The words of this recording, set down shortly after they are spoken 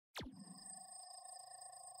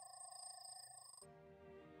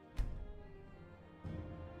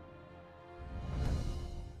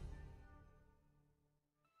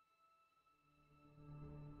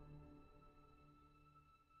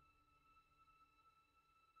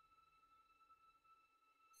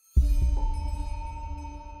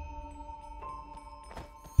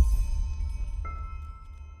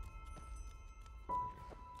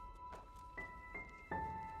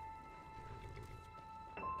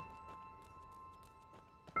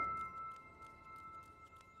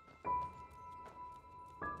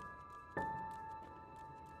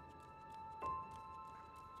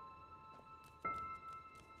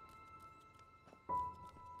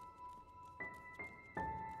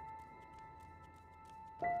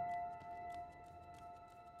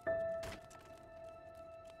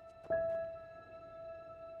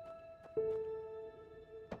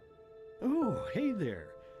hey there.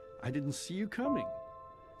 I didn't see you coming.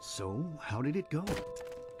 So, how did it go?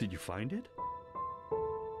 Did you find it?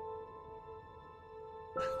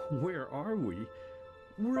 Where are we?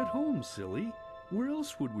 We're at home, silly. Where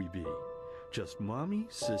else would we be? Just Mommy,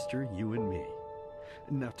 sister, you and me.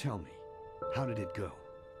 Now tell me, how did it go?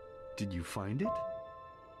 Did you find it?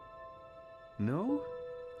 No?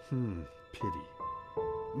 Pity.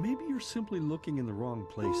 Maybe you're simply looking in the wrong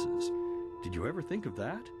places. Did you ever think of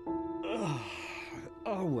that?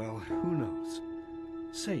 Oh well, who knows?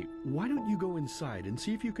 Say, why don't you go inside and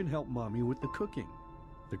see if you can help Mommy with the cooking?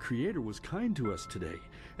 The Creator was kind to us today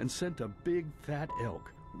and sent a big fat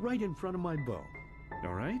elk right in front of my bow.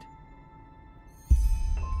 All right?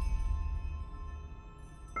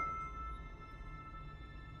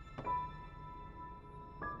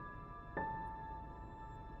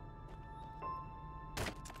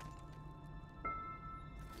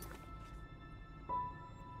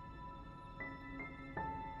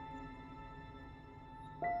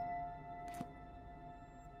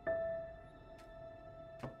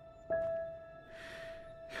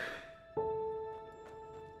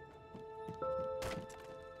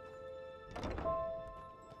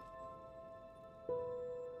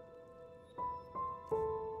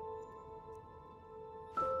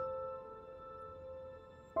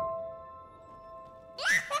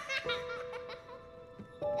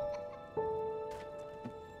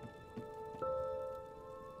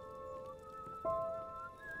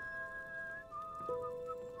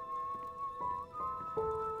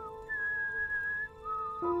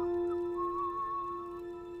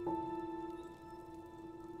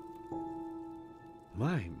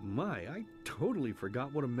 My, I totally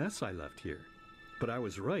forgot what a mess I left here. But I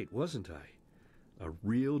was right, wasn't I? A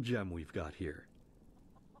real gem we've got here.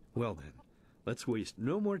 Well then, let's waste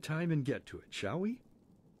no more time and get to it, shall we?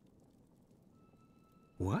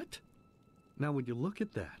 What? Now when you look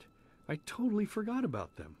at that, I totally forgot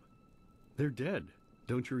about them. They're dead,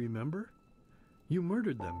 don't you remember? You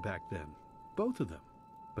murdered them back then, both of them.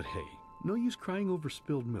 But hey, no use crying over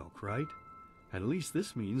spilled milk, right? At least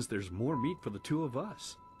this means there's more meat for the two of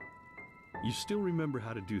us. You still remember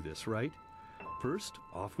how to do this, right? First,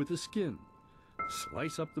 off with the skin.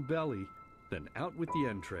 Slice up the belly, then out with the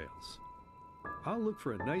entrails. I'll look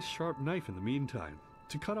for a nice sharp knife in the meantime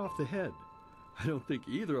to cut off the head. I don't think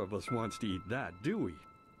either of us wants to eat that, do we?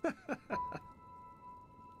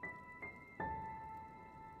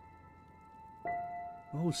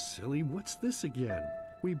 Oh, silly, what's this again?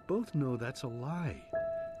 We both know that's a lie.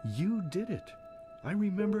 You did it. I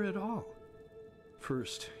remember it all.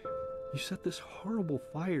 First, you set this horrible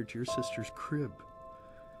fire to your sister's crib.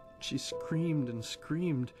 She screamed and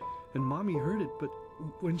screamed, and Mommy heard it, but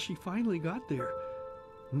when she finally got there,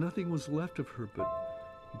 nothing was left of her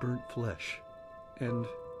but burnt flesh. And,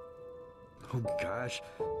 oh gosh,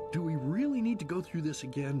 do we really need to go through this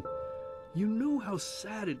again? You know how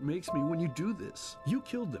sad it makes me when you do this. You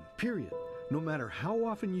killed them, period. No matter how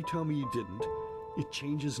often you tell me you didn't, it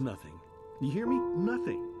changes nothing. You hear me?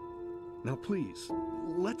 Nothing. Now please,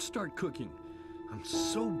 let's start cooking. I'm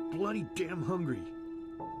so bloody damn hungry.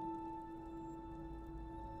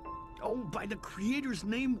 Oh, by the Creator's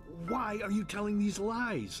name, why are you telling these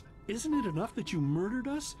lies? Isn't it enough that you murdered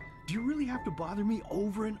us? Do you really have to bother me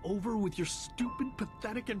over and over with your stupid,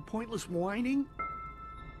 pathetic, and pointless whining?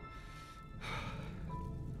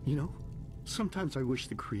 You know, sometimes I wish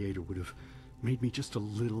the Creator would have made me just a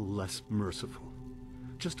little less merciful.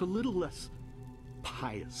 Just a little less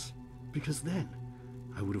pious. Because then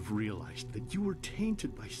I would have realized that you were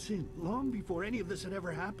tainted by sin long before any of this had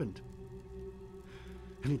ever happened.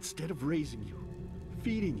 And instead of raising you,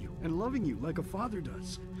 feeding you, and loving you like a father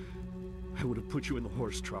does, I would have put you in the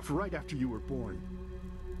horse trough right after you were born.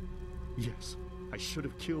 Yes, I should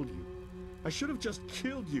have killed you. I should have just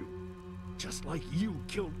killed you. Just like you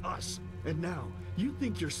killed us. And now, you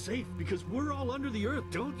think you're safe because we're all under the earth,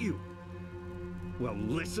 don't you? Well,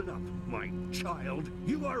 listen up, my child.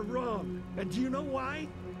 You are wrong. And do you know why?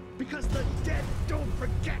 Because the dead don't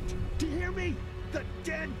forget. Do you hear me? The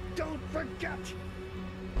dead don't forget.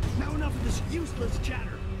 Now enough of this useless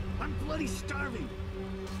chatter. I'm bloody starving.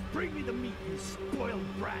 Bring me the meat, you spoiled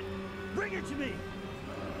brat. Bring it to me.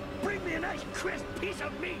 Bring me a nice crisp piece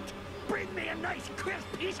of meat. Bring me a nice crisp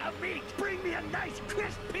piece of meat. Bring me a nice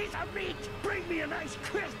crisp piece of meat. Bring me a nice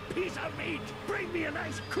crisp piece of meat. Bring me a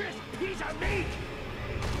nice crisp piece of meat.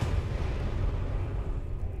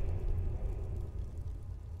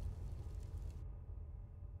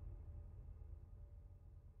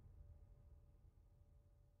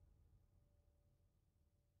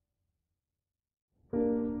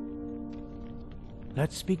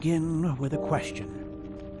 Let's begin with a question.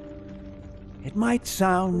 It might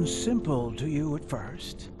sound simple to you at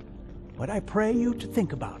first, but I pray you to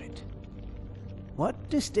think about it. What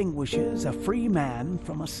distinguishes a free man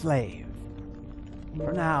from a slave?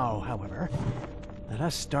 For now, however, let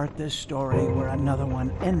us start this story where another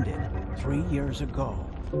one ended 3 years ago,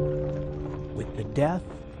 with the death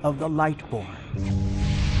of the Lightborn.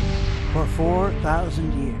 For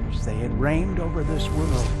 4,000 years they had reigned over this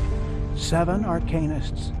world, 7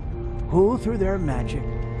 arcanists who, through their magic,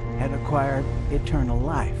 had acquired eternal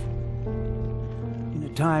life. In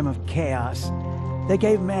a time of chaos, they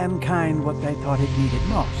gave mankind what they thought it needed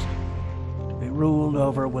most, to be ruled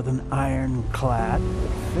over with an ironclad,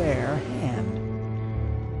 fair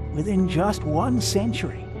hand. Within just 1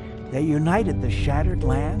 century, they united the shattered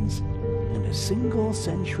lands, and a single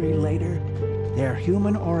century later, their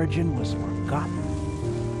human origin was forgotten.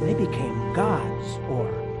 They became gods, or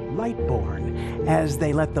Lightborn, as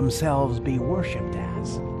they let themselves be worshipped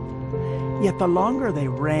as. Yet the longer they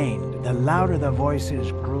reigned, the louder the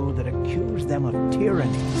voices grew that accused them of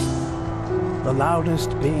tyranny, the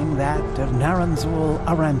loudest being that of Naranzul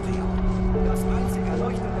Aranthiel.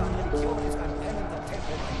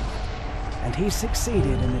 And he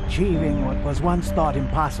succeeded in achieving what was once thought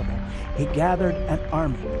impossible. He gathered an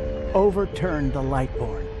army, overturned the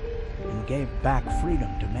Lightborn, and gave back freedom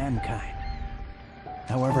to mankind.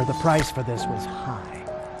 However, the price for this was high,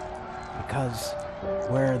 because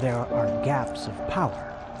where there are gaps of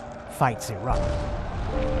power, fights erupt.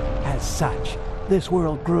 As such, this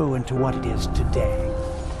world grew into what it is today,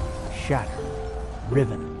 shattered,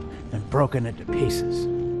 riven, and broken into pieces.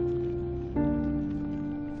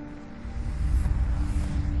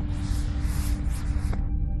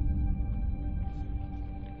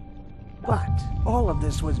 But all of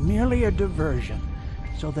this was merely a diversion,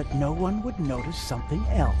 so that no one would notice something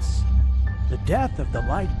else. The death of the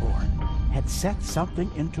Lightborn had set something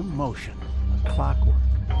into motion, a clockwork.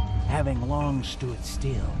 Having long stood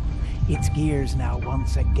still, its gears now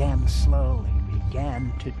once again slowly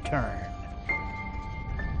began to turn.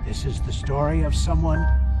 This is the story of someone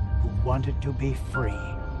who wanted to be free.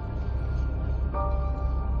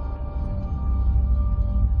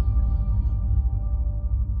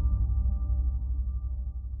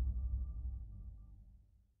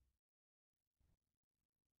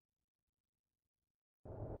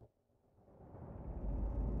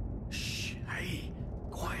 Hey,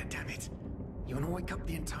 quiet, damn it. You wanna wake up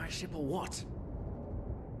the entire ship or what?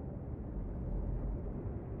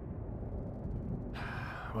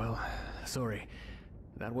 Well, sorry.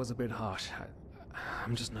 That was a bit harsh.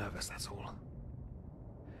 I'm just nervous, that's all.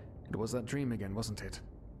 It was that dream again, wasn't it?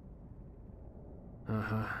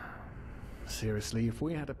 Uh-huh. Seriously, if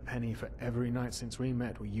we had a penny for every night since we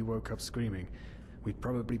met where you woke up screaming, we'd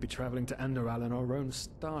probably be traveling to Enderal in our own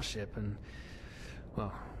starship and...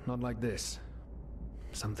 well, not like this.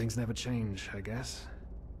 Some things never change, I guess.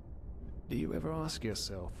 Do you ever ask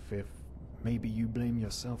yourself if maybe you blame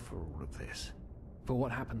yourself for all of this? For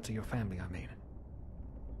what happened to your family, I mean?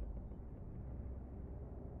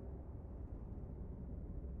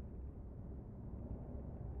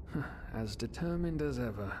 As determined as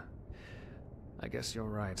ever. I guess you're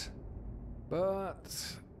right. But...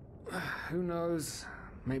 who knows?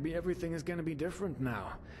 Maybe everything is gonna be different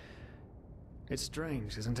now. It's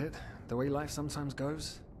strange, isn't it? The way life sometimes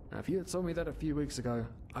goes. Now, if you had told me that a few weeks ago,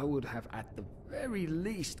 I would have at the very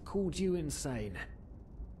least called you insane.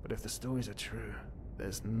 But if the stories are true,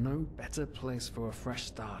 there's no better place for a fresh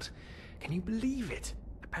start. Can you believe it?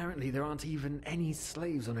 Apparently there aren't even any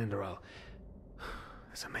slaves on Enderal.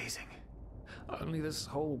 It's amazing. Only this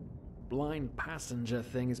whole blind passenger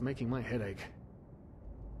thing is making my head ache.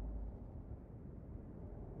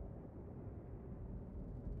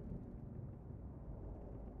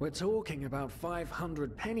 We're talking about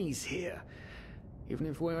 500 pennies here. Even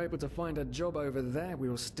if we're able to find a job over there, we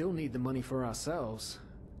will still need the money for ourselves.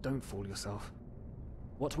 Don't fool yourself.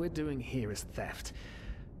 What we're doing here is theft.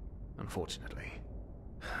 Unfortunately.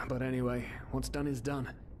 But anyway, what's done is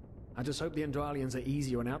done. I just hope the Endralians are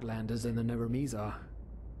easier on Outlanders than the Neremes are.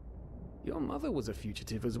 Your mother was a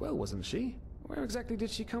fugitive as well, wasn't she? Where exactly did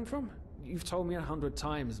she come from? You've told me 100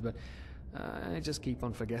 times, but I just keep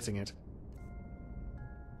on forgetting it.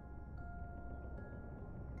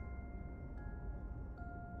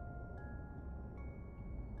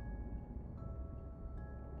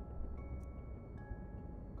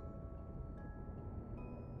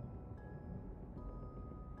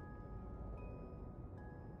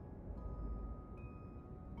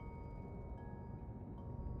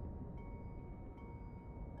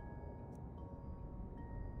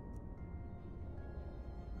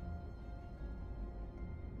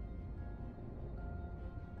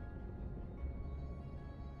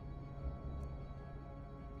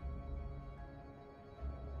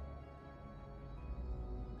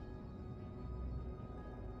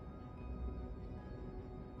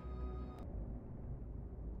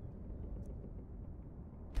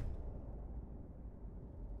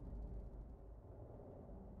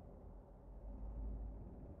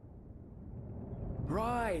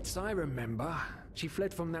 right, I remember. She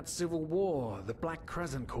fled from that civil war the Black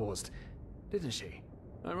Crescent caused, didn't she?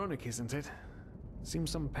 Ironic, isn't it?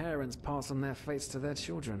 Seems some parents pass on their fates to their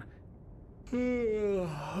children.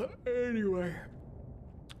 Anyway.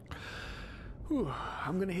 Whew,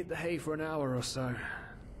 I'm gonna hit the hay for an hour or so.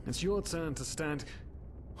 It's your turn to stand...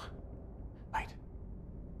 Wait.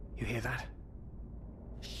 You hear that?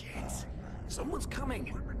 Shit! Someone's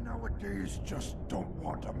coming! Women nowadays just don't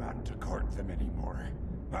want a man to court them anymore.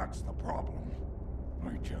 That's the problem.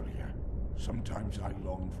 I tell you, sometimes I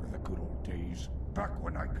long for the good old days. Back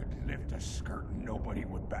when I could lift a skirt and nobody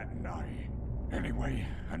would bat an eye. Anyway,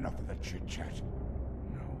 enough of the chit-chat.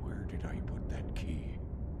 Now, where did I put that key?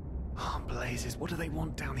 Oh, blazes, what do they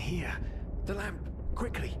want down here? The lamp!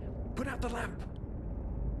 Quickly! Put out the lamp!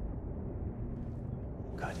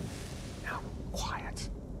 Good. Now, quiet.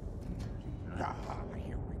 Ah,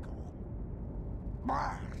 here we go.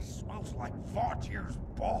 Ah, smells like Vaughtier's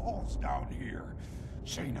balls down here.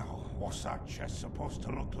 Say now, what's that chest supposed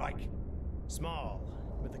to look like? Small,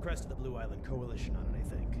 with the crest of the Blue Island Coalition on it, I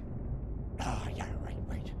think. Ah, yeah, right.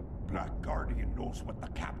 Black Guardian knows what the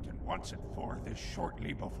captain wants it for this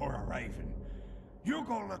shortly before arriving. You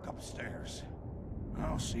go look upstairs.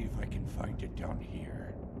 I'll see if I can find it down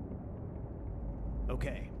here.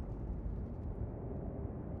 Okay.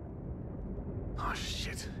 Oh,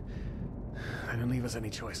 shit. They don't leave us any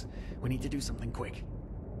choice. We need to do something quick.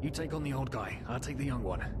 You take on the old guy, I'll take the young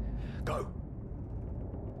one. Go!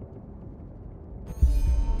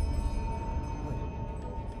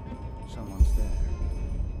 Someone's there.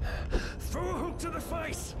 Throw a hook to the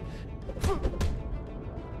face!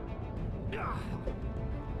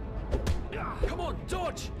 Come on,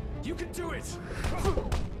 dodge! You can do it!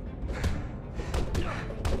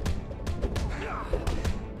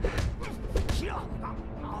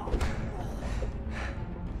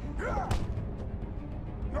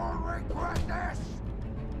 You'll regret this!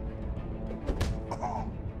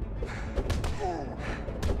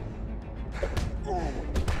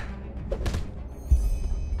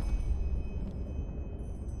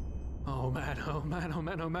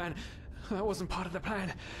 Oh man. That wasn't part of the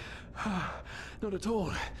plan. Not at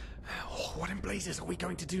all. What in blazes are we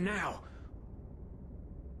going to do now?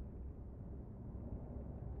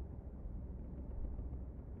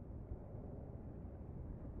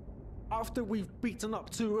 After we've beaten up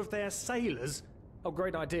 2 of their sailors? Oh,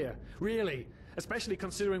 great idea. Really. Especially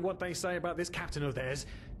considering what they say about this captain of theirs.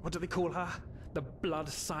 What do they call her? The Blood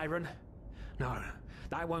Siren? No,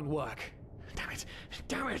 that won't work.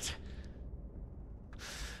 Damn it!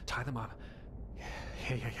 Tie them up.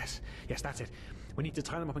 Yes, that's it. We need to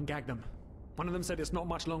tie them up and gag them. One of them said it's not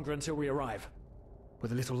much longer until we arrive.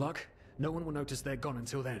 With a little luck, no one will notice they're gone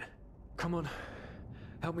until then. Come on,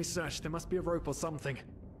 help me search. There must be a rope or something.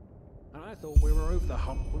 And I thought we were over the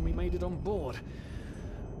hump when we made it on board.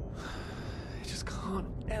 It just can't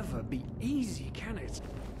ever be easy, can it?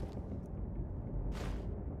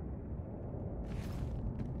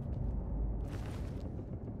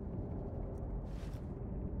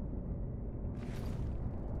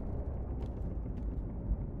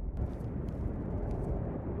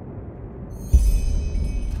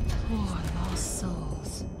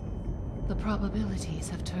 Probabilities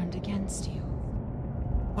have turned against you.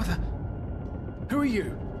 What the? Who are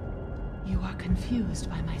you? You are confused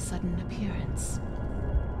by my sudden appearance.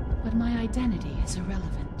 But my identity is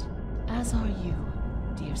irrelevant, as are you,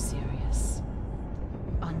 dear Sirius.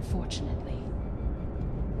 Unfortunately.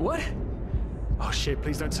 What? Oh shit,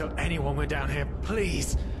 please don't tell anyone we're down here,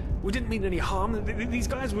 please! We didn't mean any harm. These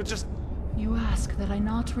guys were just... You ask that I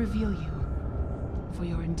not reveal you, for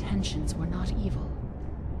your intentions were not evil.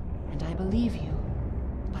 And I believe you,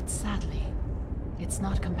 but sadly, it's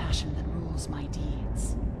not compassion that rules my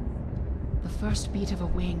deeds. The first beat of a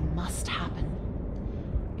wing must happen.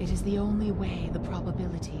 It is the only way the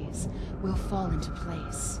probabilities will fall into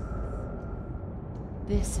place.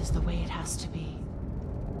 This is the way it has to be.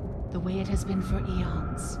 The way it has been for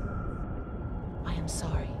eons. I am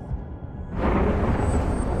sorry.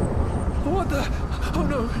 What the? Oh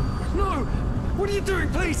no! No! What are you doing?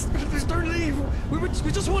 Please! Please don't leave!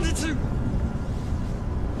 We just wanted to...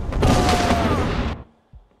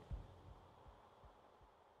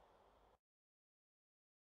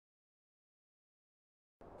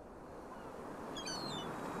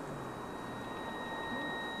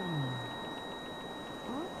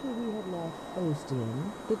 After we had left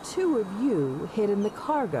Ostian, the 2 of you hid in the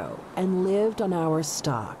cargo and lived on our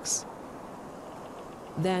stocks.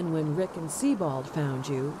 Then when Rick and Sebald found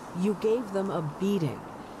you, you gave them a beating.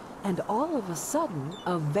 And all of a sudden,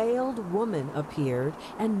 a veiled woman appeared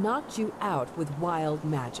and knocked you out with wild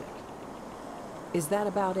magic. Is that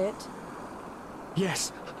about it?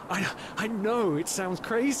 Yes, I know it sounds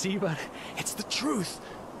crazy, but it's the truth.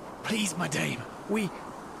 Please, my dame, we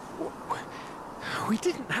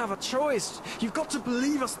didn't have a choice. You've got to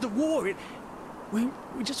believe us, the war, we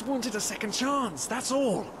just wanted a second chance, that's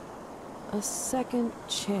all. A second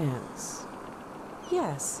chance.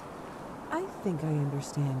 Yes, I think I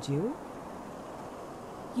understand you.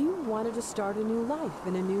 You wanted to start a new life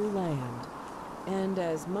in a new land. And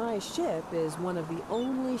as my ship is one of the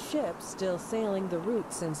only ships still sailing the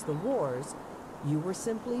route since the wars, you were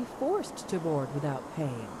simply forced to board without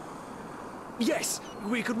paying. Yes,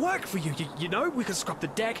 we could work for you, you know? We could scrub the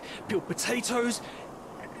deck, peel potatoes,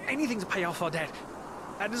 anything to pay off our debt.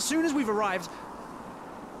 And as soon as we've arrived...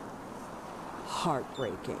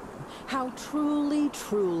 Heartbreaking. How truly,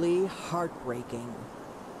 truly heartbreaking.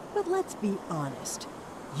 But let's be honest.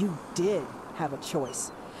 You did have a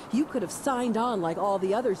choice. You could have signed on like all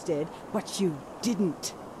the others did, but you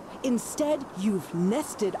didn't. Instead, you've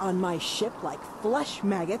nested on my ship like flesh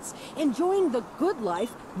maggots, enjoying the good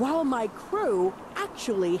life while my crew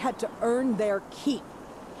actually had to earn their keep.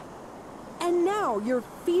 And now you're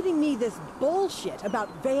feeding me this bullshit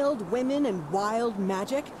about veiled women and wild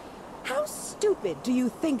magic? How stupid do you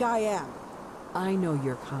think I am? I know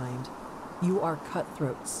your kind. You are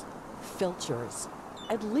cutthroats, filchers.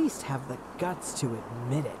 At least have the guts to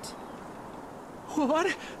admit it.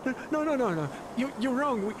 What? No. You're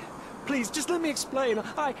wrong. Please, just let me explain.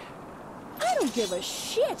 I don't give a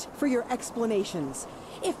shit for your explanations.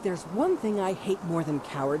 If there's one thing I hate more than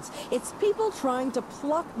cowards, it's people trying to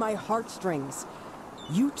pluck my heartstrings.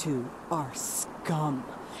 You two are scum.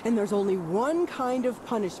 And there's only one kind of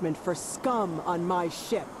punishment for scum on my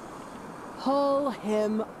ship. Pull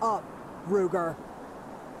him up, Ruger.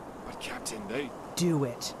 But Captain, they... Do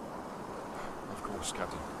it. Of course,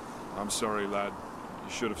 Captain. I'm sorry, lad.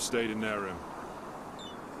 You should have stayed in their room.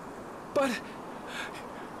 But...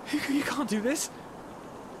 You can't do this.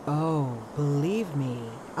 Oh, believe me,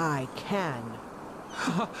 I can.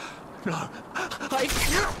 No.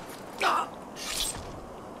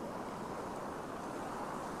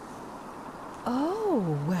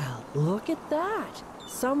 Oh, well, look at that.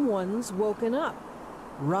 Someone's woken up.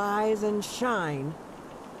 Rise and shine.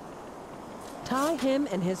 Tie him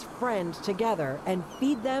and his friend together and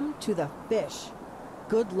feed them to the fish.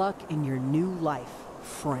 Good luck in your new life,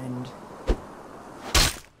 friend.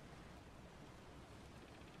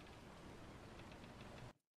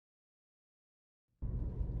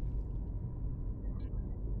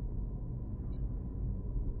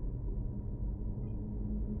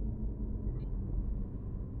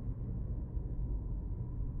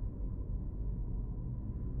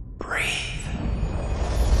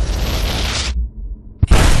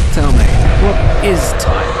 Tell me, what is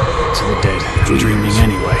time to the dead? Dreaming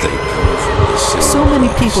anyway. So many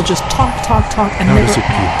people just talk, and How never... does it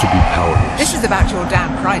feel to be powerless? This is about your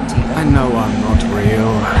damn pride, Tina. I know I'm not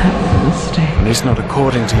real. At least not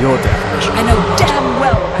according to your definition. I know damn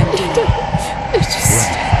well I'm doing. It's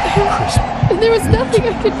just... There was nothing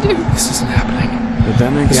I could do. This isn't happening. But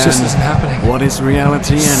then again, this just isn't happening. What is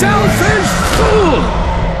reality anyway? Selfish fool!